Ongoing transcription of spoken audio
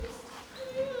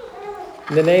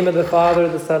In the name of the Father,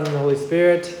 the Son, and the Holy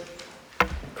Spirit,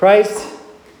 Christ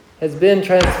has been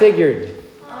transfigured.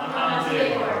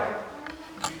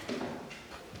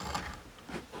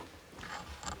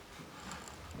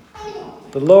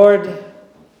 The Lord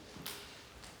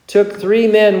took 3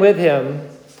 men with him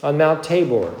on Mount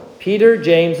Tabor, Peter,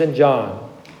 James, and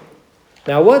John.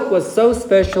 Now, what was so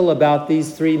special about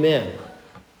these 3 men?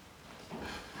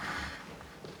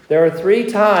 There are 3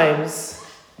 times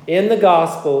in the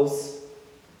Gospels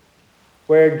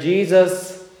where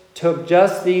Jesus took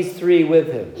just these 3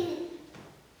 with him.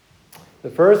 The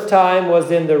first time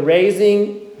was in the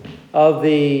raising of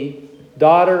the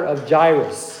daughter of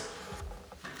Jairus,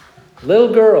 a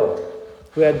little girl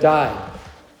who had died,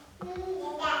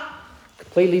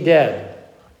 completely dead.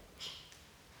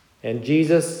 And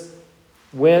Jesus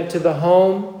went to the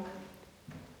home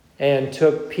and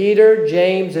took Peter,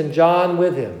 James, and John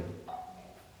with him.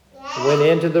 He went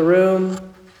into the room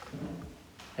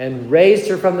and raised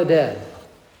her from the dead.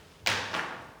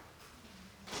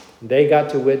 They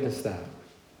got to witness that.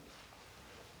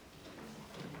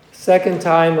 Second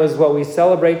time was what we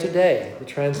celebrate today, the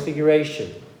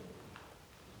Transfiguration.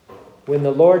 When the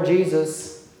Lord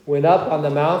Jesus went up on the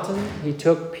mountain, he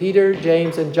took Peter,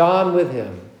 James, and John with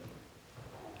him.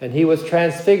 And he was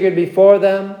transfigured before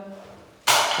them.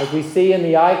 As we see in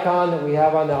the icon that we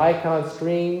have on the icon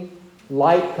screen,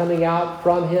 light coming out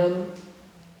from him,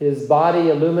 his body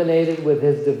illuminated with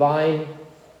his divine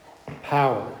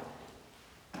power,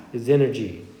 his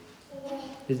energy,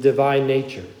 his divine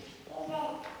nature.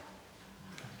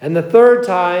 And the third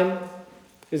time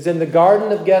is in the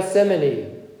Garden of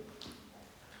Gethsemane,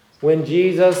 when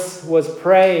Jesus was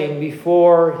praying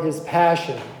before his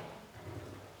passion.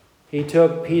 He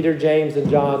took Peter, James, and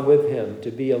John with him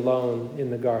to be alone in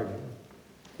the garden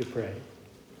to pray.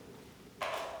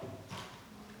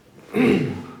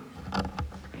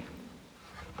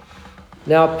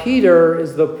 Now, Peter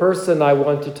is the person I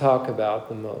want to talk about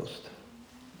the most,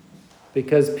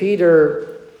 because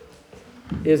Peter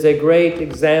is a great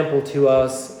example to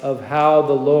us of how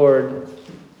the Lord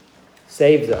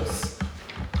saves us.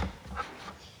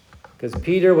 Because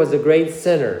Peter was a great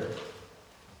sinner,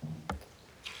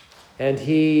 and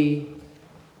he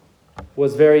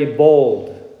was very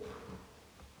bold.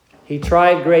 He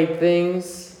tried great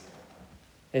things,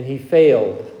 and he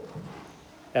failed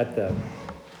at them.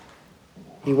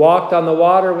 He walked on the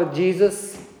water with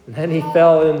Jesus, and then he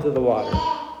fell into the water.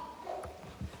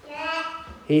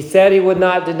 He said he would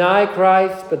not deny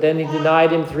Christ, but then he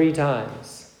denied him 3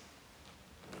 times.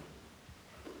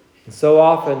 And so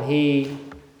often he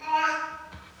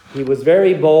was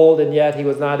very bold, and yet he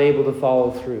was not able to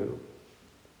follow through.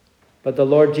 But the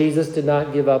Lord Jesus did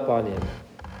not give up on him.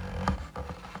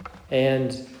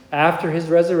 And after his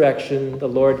resurrection, the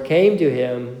Lord came to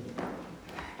him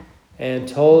and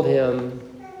told him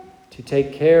to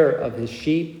take care of his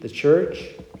sheep, the church.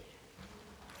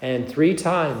 And 3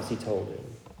 times he told him.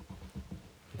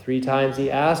 3 times he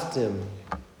asked him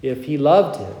if he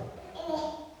loved him.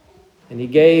 And he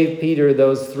gave Peter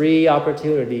those 3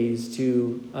 opportunities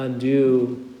to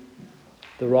undo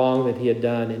the wrong that he had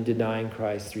done in denying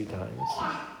Christ 3 times.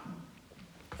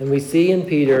 And we see in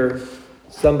Peter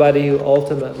somebody who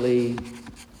ultimately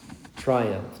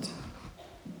triumphed,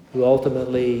 who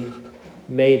ultimately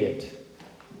made it.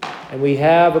 And we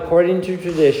have, according to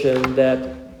tradition, that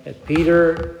at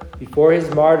Peter, before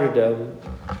his martyrdom,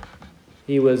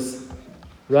 he was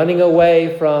running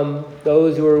away from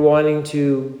those who were wanting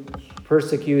to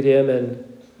persecute him and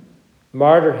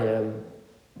martyr him.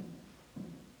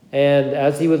 And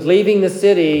as he was leaving the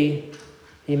city,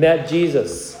 he met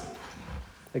Jesus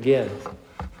again.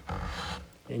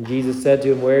 And Jesus said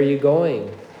to him, "Where are you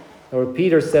going?" Or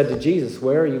Peter said to Jesus,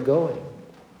 "Where are you going?"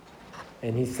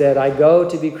 And he said, "I go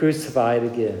to be crucified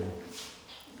again."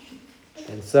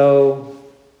 And so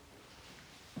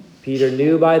Peter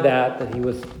knew by that he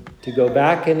was to go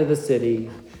back into the city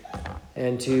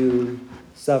and to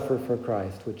suffer for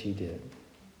Christ, which he did.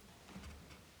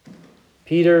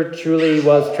 Peter truly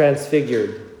was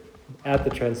transfigured at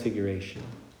the Transfiguration.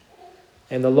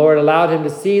 And the Lord allowed him to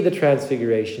see the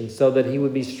Transfiguration so that he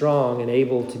would be strong and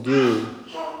able to do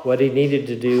what he needed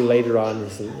to do later on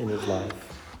in his life.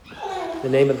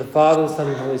 In the name of the Father, the Son,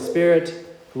 and the Holy Spirit,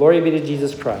 glory be to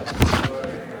Jesus Christ.